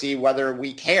TFC, whether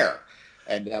we care.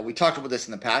 And we talked about this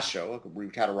in the past show.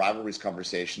 We've had a rivalries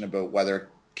conversation about whether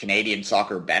Canadian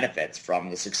soccer benefits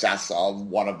from the success of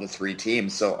one of the three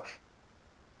teams. So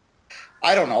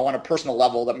I don't know. On a personal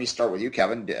level, let me start with you,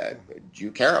 Kevin. Do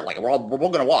you care? Like we're both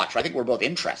going to watch. I think we're both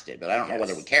interested, but I don't know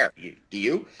whether we care. Do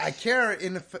you? I care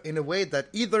in a way that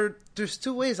either there's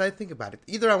two ways I think about it.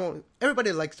 Either I won't.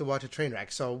 Everybody likes to watch a train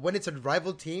wreck, so when it's a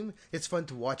rival team, it's fun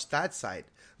to watch that side.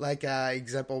 Like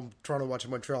example, Toronto watching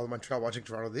Montreal, Montreal watching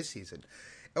Toronto this season,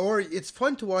 or it's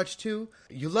fun to watch too.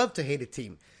 You love to hate a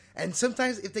team, and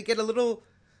sometimes if they get a little,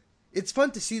 it's fun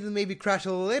to see them maybe crash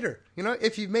a little later. You know,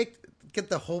 if you get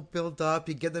the hope built up,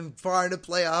 you get them far in the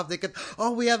playoff, they could,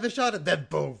 we have a shot, and then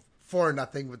boom,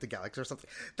 4-0 with the Galaxy or something.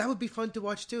 That would be fun to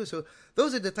watch too. So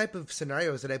those are the type of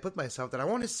scenarios that I put myself that I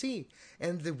want to see.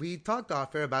 And we talked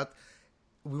off air about,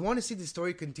 we want to see the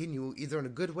story continue either in a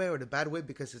good way or in a bad way,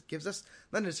 because it gives us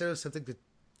not necessarily something to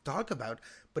talk about,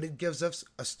 but it gives us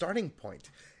a starting point.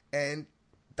 And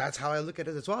that's how I look at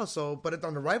it as well. So, but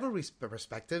on the rivalry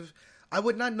perspective, I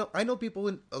would not know. I know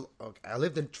people I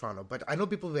lived in Toronto, but I know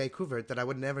people in Vancouver that I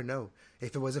would never know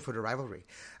if it wasn't for the rivalry,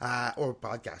 or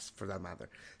podcast for that matter.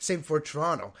 Same for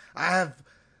Toronto. I have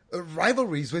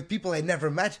rivalries with people I never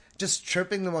met, just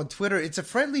chirping them on Twitter. It's a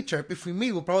friendly chirp. If we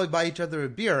meet, we'll probably buy each other a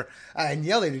beer and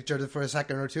yell at each other for a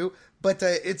second or two. But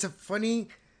it's a funny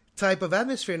type of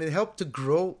atmosphere, and it helped to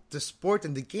grow the sport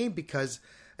and the game because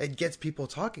it gets people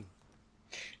talking.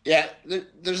 Yeah,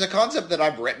 there's a concept that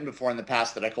I've written before in the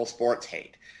past that I call sports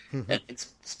hate. And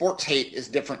sports hate is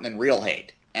different than real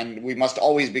hate. And we must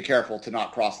always be careful to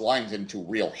not cross lines into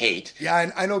real hate. Yeah,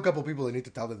 and I know a couple people that need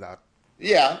to tell them that.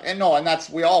 Yeah, and that's,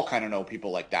 we all kind of know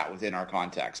people like that within our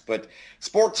context. But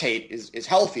sports hate is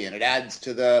healthy, and it adds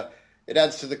to the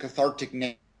cathartic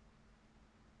nature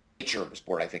of the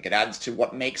sport, I think. It adds to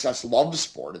what makes us love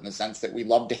sport in the sense that we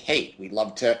love to hate. We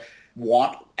love to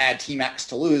want Team X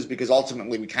to lose because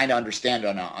ultimately we kind of understand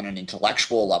on an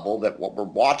intellectual level that what we're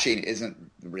watching isn't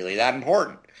really that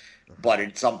important, but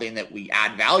it's something that we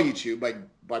add value to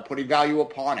by putting value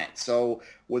upon it. So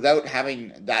without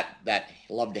having that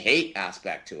love to hate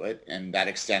aspect to it, and that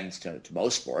extends to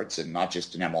most sports and not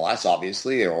just in MLS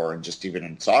obviously, or just even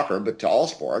in soccer, but to all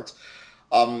sports,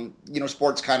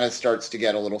 sports kind of starts to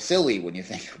get a little silly when you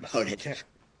think about it. Yeah.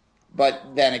 But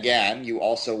then again, you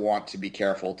also want to be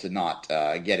careful to not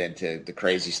get into the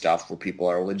crazy stuff where people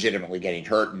are legitimately getting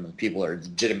hurt and people are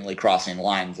legitimately crossing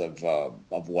lines of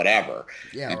whatever.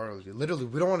 Yeah, or literally,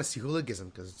 we don't want to see hooliganism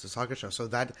because it's a soccer show. So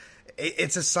that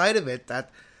it's a side of it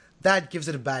that gives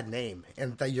it a bad name.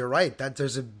 And that you're right, that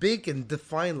there's a big and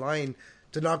defined line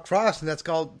to not cross, and that's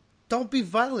called don't be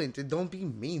violent and don't be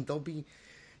mean.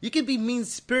 You can be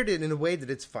mean-spirited in a way that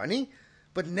it's funny,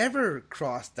 but never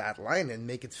cross that line and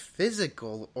make it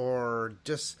physical or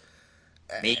just...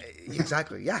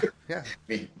 exactly, yeah.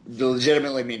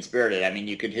 Legitimately mean-spirited. I mean,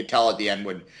 you could tell at the end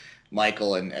when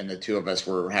Micheal and the two of us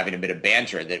were having a bit of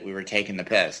banter that we were taking the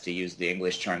piss, to use the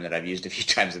English term that I've used a few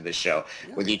times in this show,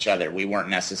 with each other. We weren't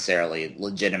necessarily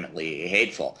legitimately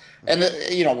hateful. And,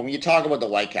 when you talk about the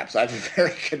Whitecaps, I have a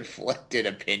very conflicted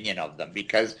opinion of them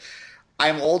because...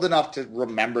 I'm old enough to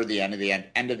remember the end of the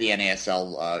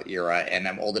NASL era, and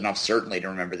I'm old enough certainly to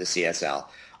remember the CSL.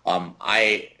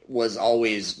 I was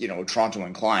always, Toronto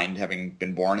inclined, having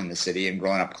been born in the city and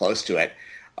growing up close to it.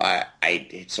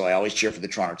 So I always cheer for the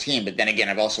Toronto team. But then again,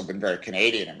 I've also been very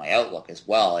Canadian in my outlook as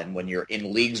well. And when you're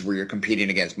in leagues where you're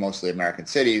competing against mostly American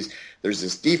cities, there's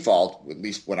this default, at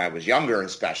least when I was younger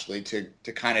especially, to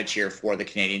kind of cheer for the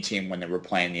Canadian team when they were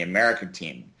playing the American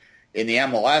team. In the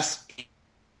MLS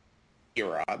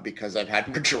era, because I've had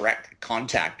more direct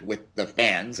contact with the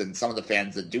fans and some of the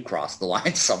fans that do cross the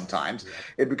line sometimes,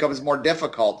 it becomes more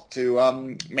difficult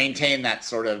to maintain that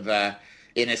sort of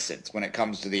innocence when it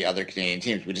comes to the other Canadian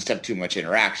teams. We just have too much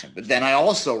interaction. But then I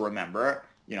also remember,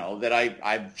 that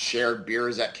I've shared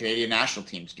beers at Canadian national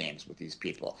teams games with these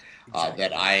people,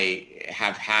 that I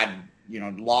have had,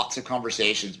 lots of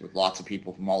conversations with lots of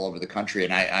people from all over the country,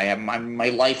 and I have my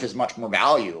life is much more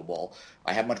valuable.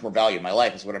 I have much more value in my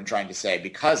life, is what I'm trying to say,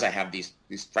 because I have these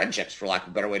friendships, for lack of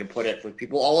a better way to put it, with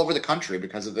people all over the country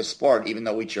because of this sport, even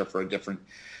though we cheer for a different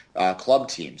club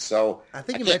team. So I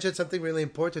think you mentioned something really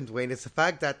important, Wayne. It's the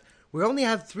fact that we only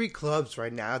have 3 clubs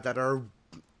right now that are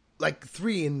like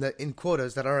 3 in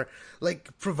quotas that are like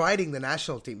providing the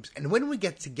national teams. And when we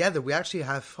get together, we actually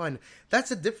have fun. That's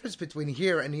the difference between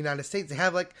here and the United States. They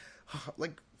have like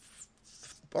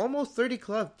almost 30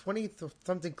 club, 20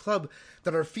 something club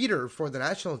that are feeder for the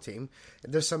national team.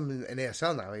 There's some in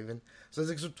ASL now even. So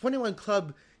there's 21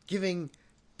 club giving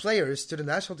players to the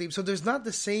national team. So there's not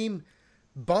the same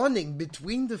bonding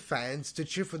between the fans to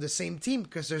cheer for the same team,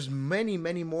 because there's many,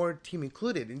 many more team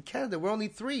included. In Canada, we're only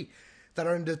 3 that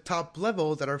are in the top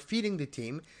level that are feeding the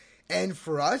team. And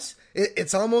for us,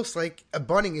 it's almost like a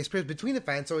bonding experience between the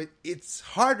fans. So it's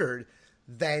harder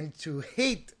than to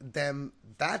hate them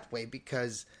that way,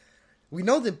 because we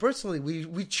know them personally.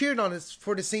 We cheered on us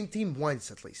for the same team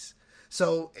once at least.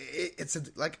 So it's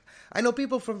like, I know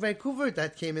people from Vancouver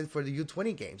that came in for the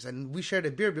U20 games, and we shared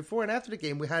a beer before and after the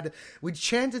game. We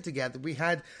chanted together.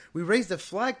 We raised the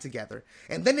flag together,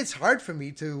 and then it's hard for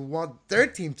me to want their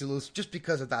team to lose just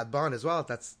because of that bond as well.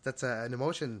 That's an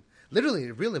emotion, literally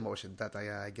a real emotion that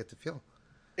I get to feel.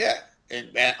 Yeah. And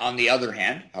on the other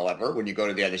hand, however, when you go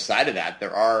to the other side of that,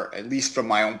 there are, at least from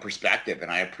my own perspective, and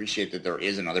I appreciate that there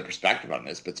is another perspective on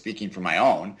this, but speaking from my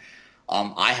own,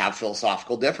 I have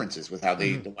philosophical differences with how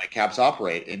the Whitecaps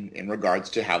operate in regards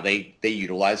to how they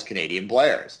utilize Canadian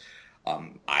players.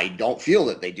 I don't feel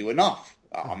that they do enough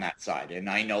on that side. And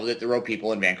I know that there are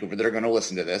people in Vancouver that are going to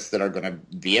listen to this that are going to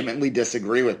vehemently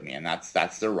disagree with me, and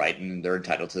that's their right, and they're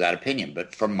entitled to that opinion.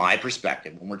 But from my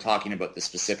perspective, when we're talking about the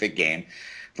specific game,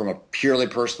 from a purely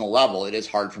personal level, it is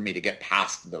hard for me to get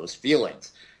past those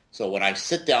feelings. So when I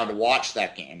sit down to watch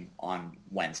that game on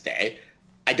Wednesday,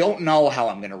 I don't know how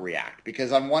I'm going to react,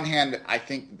 because on one hand, I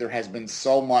think there has been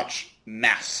so much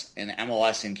mess in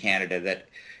MLS in Canada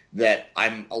that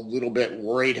I'm a little bit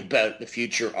worried about the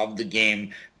future of the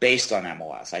game based on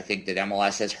MLS. I think that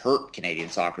MLS has hurt Canadian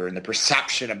soccer and the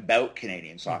perception about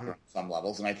Canadian soccer on some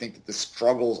levels, and I think that the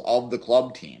struggles of the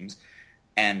club teams,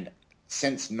 and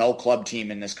since no club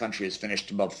team in this country has finished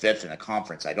above 5th in the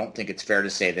conference, I don't think it's fair to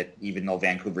say that even though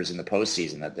Vancouver's in the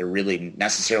postseason, that they're really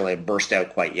necessarily burst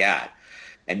out quite yet.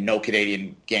 And no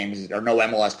Canadian games or no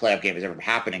MLS playoff game has ever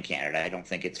happened in Canada. I don't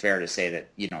think it's fair to say that,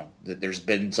 that there's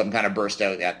been some kind of burst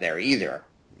out there either.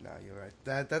 No, you're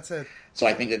right. That's it. So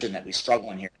I think that we struggle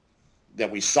in here,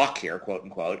 that we suck here, quote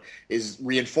unquote, is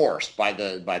reinforced by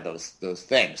those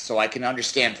things. So I can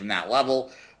understand from that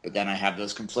level, but then I have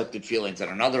those conflicted feelings at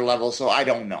another level. So I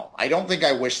don't know. I don't think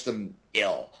I wish them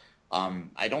ill.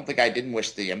 I don't think I didn't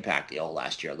wish the Impact ill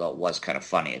last year, though it was kind of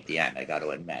funny at the end, I got to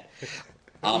admit.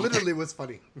 Literally was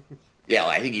funny. Yeah,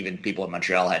 I think even people in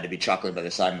Montreal had to be chuckling by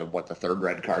the time of what the 3rd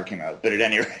red card came out. But at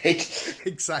any rate.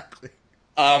 Exactly.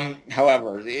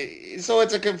 However, so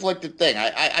it's a conflicted thing.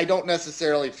 I don't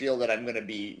necessarily feel that I'm going to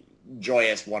be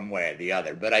joyous one way or the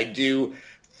other. But I do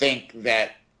think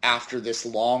that after this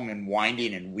long and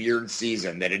winding and weird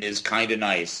season, that it is kind of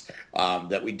nice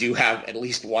that we do have at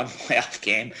least one playoff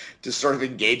game to sort of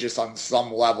engage us on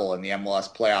some level in the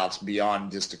MLS playoffs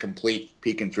beyond just a complete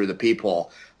peeking through the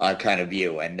peephole kind of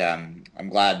view. And I'm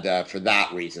glad for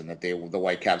that reason that the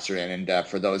Whitecaps are in. And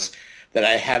for those that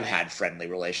I have had friendly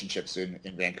relationships in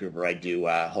Vancouver, I do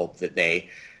hope that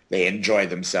they enjoy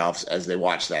themselves as they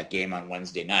watch that game on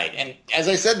Wednesday night. And as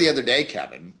I said the other day,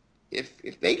 Kevin,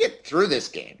 if they get through this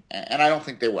game, and I don't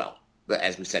think they will, but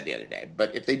as we said the other day,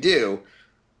 but if they do,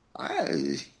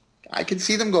 I can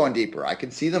see them going deeper. I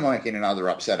can see them making another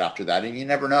upset after that, and you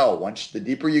never know. Once the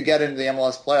deeper you get into the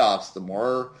MLS playoffs, the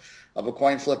more of a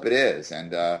coin flip it is,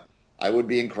 and I would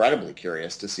be incredibly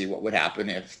curious to see what would happen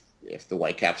if the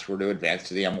Whitecaps were to advance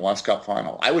to the MLS Cup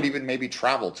final. I would even maybe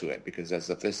travel to it, because as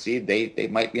the 5th seed, they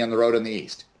might be on the road in the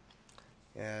East.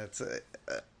 Yeah,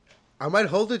 I might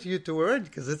hold it to you to word,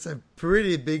 because it's a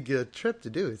pretty big trip to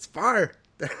do. It's far.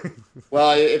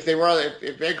 Well, if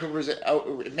Vancouver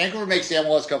makes the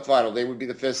MLS Cup final, they would be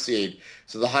the 5th seed.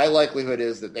 So the high likelihood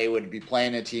is that they would be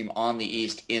playing a team on the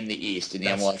East in the East in the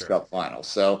MLS Cup final.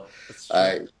 So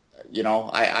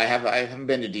I haven't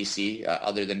been to DC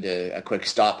other than to a quick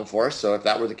stop before. So if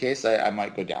that were the case, I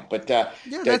might go down. But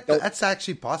that's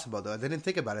actually possible though. I didn't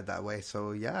think about it that way.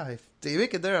 So yeah, if you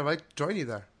make it there, I might join you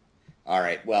there. All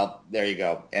right. Well, there you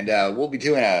go. And we'll be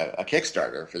doing a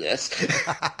Kickstarter for this.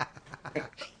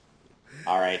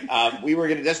 All right. We were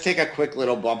going to just take a quick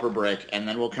little bumper break, and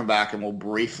then we'll come back and we'll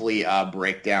briefly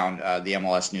break down the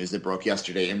MLS news that broke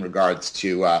yesterday in regards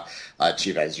to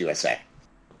Chivas USA.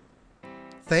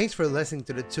 Thanks for listening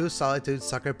to the Two Solitudes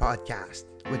Soccer Podcast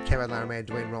with Kevin Laramie and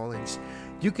Dwayne Rollins.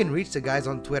 You can reach the guys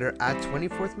on Twitter at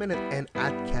 24th Minute and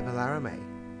at Kevin Laramie,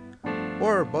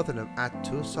 or both of them at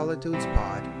Two Solitudes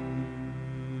Pod.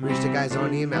 Reach the guys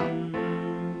on email,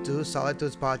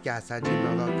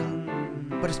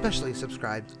 twosolitudespodcast@gmail.com, but especially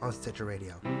subscribe on Stitcher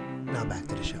Radio. Now back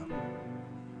to the show.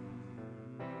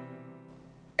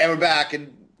 And we're back,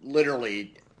 and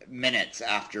literally minutes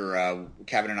after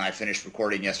Kevin and I finished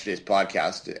recording yesterday's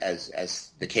podcast,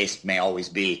 as the case may always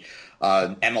be,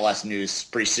 MLS news,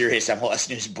 pretty serious MLS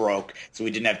news broke, so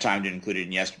we didn't have time to include it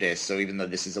in yesterday's. So even though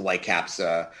this is a Whitecaps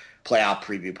playoff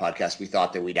preview podcast, we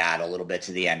thought that we'd add a little bit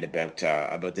to the end about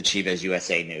the Chivas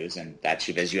USA news, and that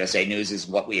Chivas USA news is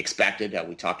what we expected.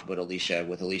 We talked about Alicia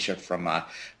from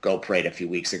Go Parade a few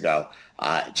weeks ago.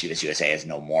 Chivas USA is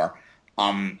no more.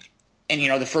 And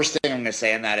the first thing I'm going to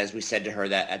say on that is we said to her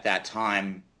that at that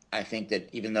time, I think that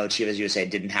even though Chivas USA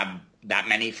didn't have that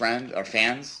many friends or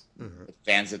fans, the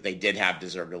fans that they did have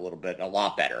deserved a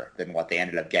lot better than what they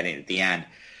ended up getting at the end.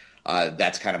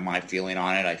 That's kind of my feeling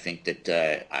on it. I think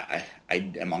that I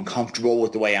am uncomfortable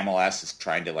with the way MLS is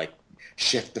trying to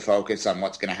shift the focus on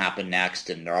what's going to happen next,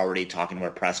 and they're already talking about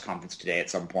a press conference today at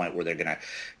some point where they're going to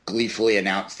gleefully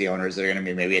announce the owners that are going to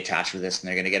be maybe attached with this, and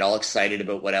they're going to get all excited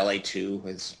about what LA2,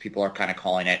 as people are kind of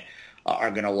calling it, are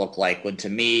going to look like. When to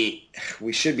me,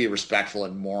 we should be respectful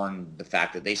and mourn the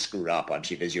fact that they screwed up on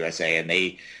Chivas USA, and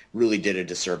they really did a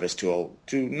disservice to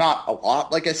not a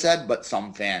lot, like I said, but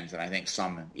some fans, and I think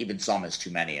some is too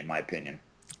many in my opinion.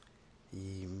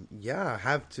 Yeah, I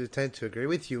have to tend to agree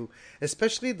with you,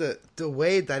 especially the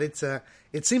way that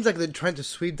it seems like they're trying to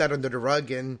sweep that under the rug.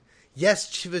 And yes,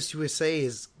 Chivas USA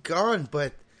is gone,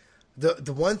 but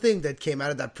the one thing that came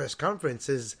out of that press conference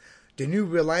is the new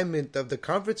realignment of the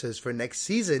conferences for next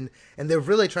season, and they're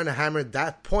really trying to hammer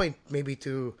that point maybe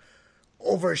to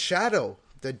overshadow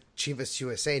the Chivas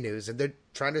USA news, and they're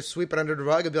trying to sweep it under the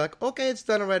rug and be like, okay, it's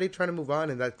done already, trying to move on.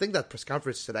 And I think that press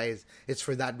conference today is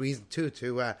for that reason too,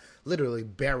 to literally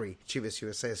bury Chivas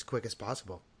USA as quick as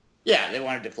possible. Yeah, they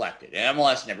want to deflect it. And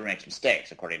MLS never makes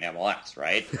mistakes, according to MLS,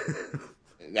 right?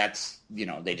 That's,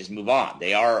 they just move on.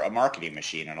 They are a marketing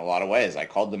machine in a lot of ways. I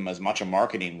called them as much a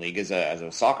marketing league as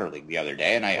a soccer league the other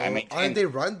day, and I maintain...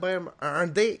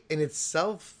 Aren't they in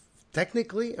itself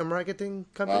technically a marketing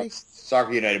company?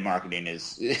 Soccer United Marketing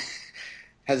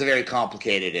has a very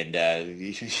complicated and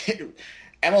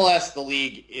MLS, the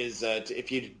league is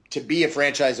to be a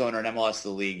franchise owner in MLS, the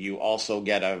league, you also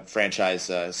get a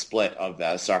franchise split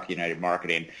of Soccer United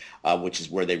Marketing, which is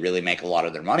where they really make a lot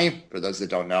of their money. For those that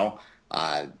don't know,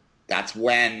 that's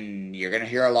when you're going to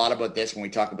hear a lot about this when we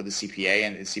talk about the CPA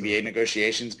and the CBA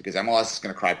negotiations, because MLS is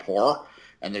going to cry poor.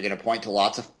 And they're going to point to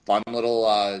lots of fun little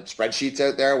spreadsheets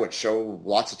out there which show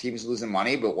lots of teams losing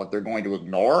money, but what they're going to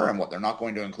ignore and what they're not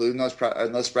going to include in those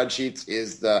spreadsheets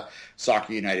is the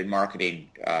Soccer United Marketing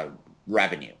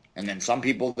revenue. And then some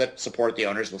people that support the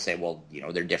owners will say, well,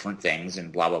 they're different things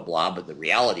and blah, blah, blah. But the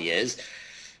reality is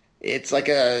it's like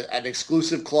an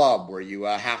exclusive club where you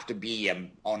have to be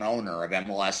an owner of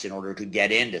MLS in order to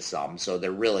get into some. So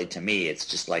they're really, to me, it's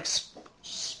just like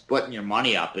splitting your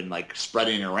money up and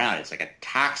spreading it around. It's like a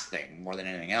tax thing more than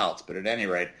anything else. But at any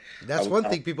rate, that's one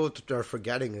thing people are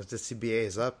forgetting is the CBA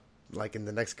is up in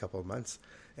the next couple of months,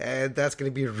 and that's going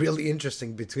to be really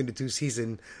interesting between the two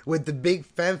seasons with the big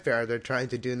fanfare they're trying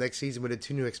to do next season with the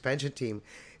two new expansion team.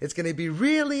 It's going to be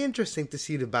really interesting to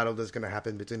see the battle that's going to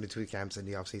happen between the two camps in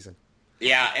the off season.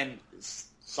 Yeah, and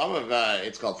some of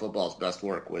It's Called Football's best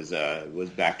work was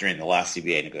back during the last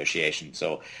CBA negotiation.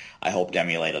 So I hope to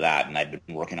emulate that, and I've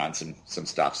been working on some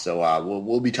stuff. So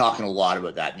we'll be talking a lot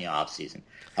about that in the off season.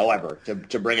 However,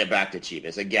 to bring it back to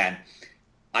Chivas again,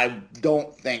 I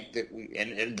don't think that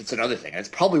and it's another thing. It's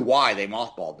probably why they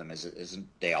mothballed them. Is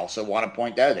they also want to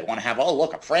point out, they want to have, oh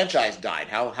look, a franchise died.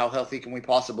 How healthy can we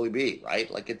possibly be, right?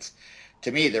 It's,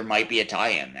 to me, there might be a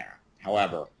tie-in there.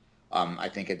 However, I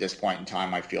think at this point in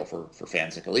time, I feel for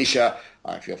fans like Alicia.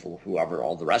 I feel for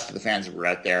all the rest of the fans that were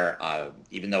out there,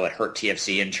 even though it hurt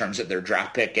TFC in terms of their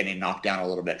draft pick getting knocked down a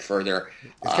little bit further.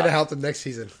 It's going to help them next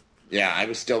season. Yeah, I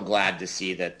was still glad to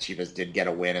see that Chivas did get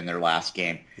a win in their last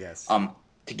game. Yes.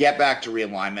 To get back to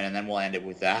realignment, and then we'll end it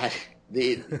with that.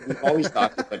 We've always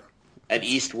talked about an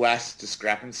East-West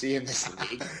discrepancy in this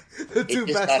league. The two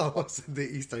best almost in the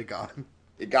East are gone.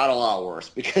 It got a lot worse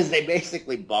because they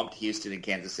basically bumped Houston and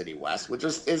Kansas City west, which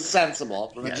is sensible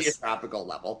from a geographical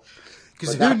level.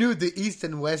 Because who knew the East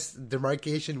and West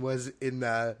demarcation was in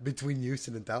between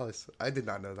Houston and Dallas? I did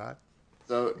not know that.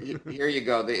 So here you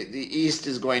go. The East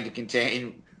is going to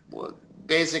contain,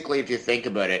 basically, if you think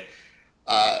about it,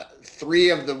 3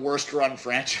 of the worst-run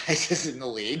franchises in the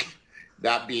league,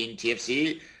 that being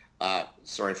TFC,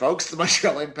 sorry folks, the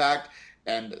Montreal Impact,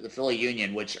 and the Philly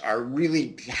Union, which are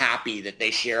really happy that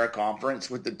they share a conference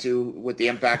with the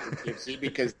Impact and TFC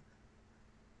because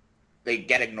they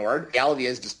get ignored. The reality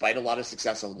is, despite a lot of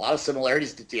success, a lot of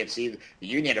similarities to TFC, the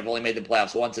Union have only made the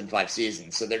playoffs once in 5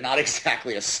 seasons, so they're not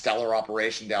exactly a stellar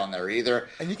operation down there either.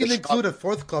 And you can include a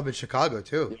 4th club in Chicago,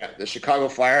 too. Yeah, the Chicago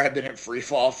Fire have been in free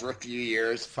fall for a few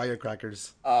years.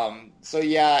 Firecrackers. So,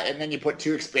 yeah, and then you put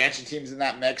 2 expansion teams in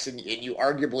that mix, and you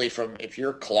arguably, if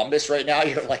you're Columbus right now,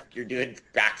 you're doing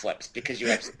backflips because you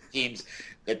have teams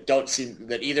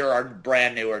that either are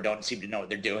brand new or don't seem to know what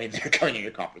they're doing. They're coming to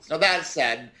your conference. Now, that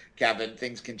said, Kevin,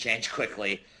 things can change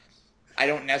quickly. I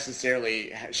don't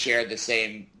necessarily share the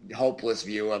same hopeless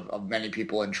view of many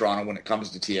people in Toronto when it comes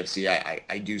to TFC.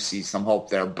 I do see some hope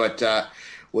there, but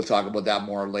we'll talk about that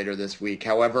more later this week.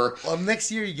 However,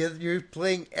 next year you're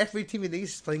playing, every team in the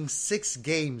East is playing 6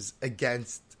 games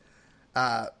against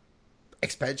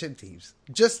expansion teams.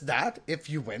 Just that, if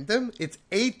you win them, it's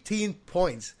 18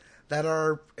 points that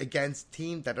are against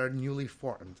teams that are newly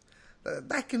formed.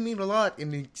 That can mean a lot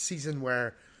in a season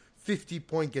where 50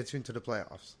 points gets you into the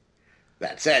playoffs.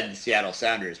 That said, the Seattle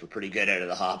Sounders were pretty good out of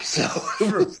the hop, so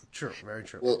True, very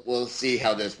true. We'll see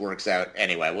how this works out.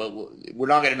 Anyway, we're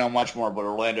not going to know much more about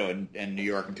Orlando and New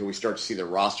York until we start to see their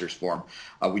rosters form.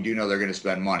 We do know they're going to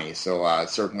spend money, so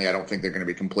certainly I don't think they're going to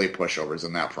be complete pushovers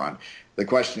on that front. The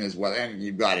question is, and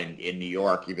you've got in New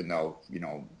York, even though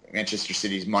Manchester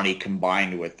City's money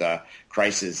combined with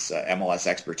Chris's MLS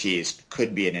expertise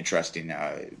could be an interesting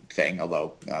thing,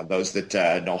 although those that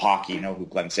know hockey know who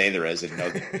Glenn Sather is and know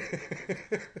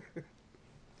that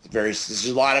there's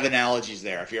a lot of analogies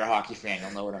there. If you're a hockey fan,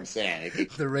 you'll know what I'm saying.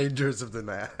 The Rangers of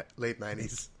the late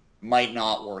 90s. Might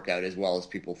not work out as well as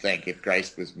people think if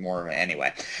Christ was more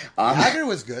anyway. Hager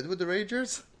was good with the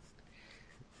Rangers.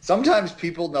 Sometimes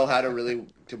people know how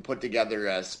to put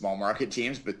together small market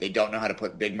teams, but they don't know how to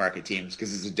put big market teams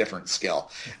because it's a different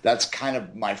skill. That's kind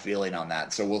of my feeling on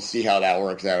that. So we'll see how that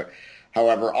works out.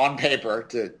 However, on paper,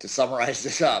 to summarize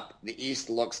this up, the East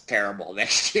looks terrible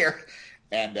next year,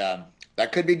 and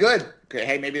that could be good.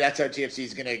 Hey, maybe that's how TFC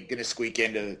is gonna squeak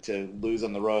in to lose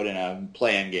on the road in a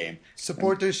play-in game.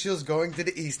 Supporters Shield's going to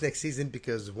the East next season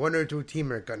because 1 or 2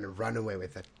 teams are going to run away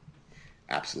with it.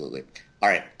 Absolutely. All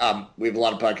right. We have a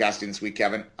lot of podcasting this week,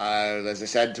 Kevin. As I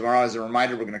said, tomorrow, as a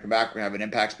reminder, we're going to come back. We're going to have an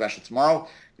Impact special tomorrow.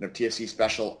 We're going to have TFC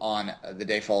special on the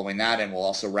day following that, and we'll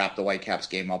also wrap the Whitecaps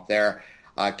game up there.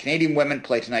 Canadian women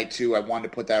play tonight, too. I wanted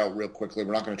to put that out real quickly.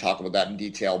 We're not going to talk about that in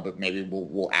detail, but maybe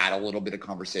we'll add a little bit of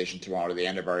conversation tomorrow to the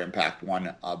end of our Impact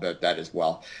one about that as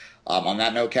well. On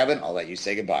that note, Kevin, I'll let you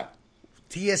say goodbye.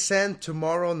 TSN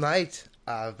tomorrow night,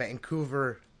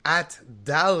 Vancouver at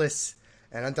Dallas.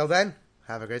 And until then,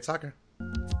 have a great soccer.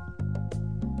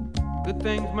 Good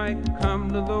things might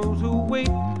come to those who wait,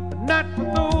 but not for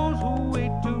those who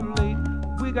wait too late.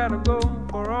 We gotta go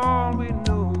for all we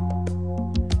know.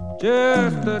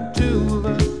 Just the 2 of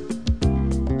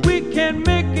us. We can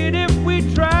make it if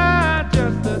we try.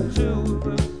 Just the 2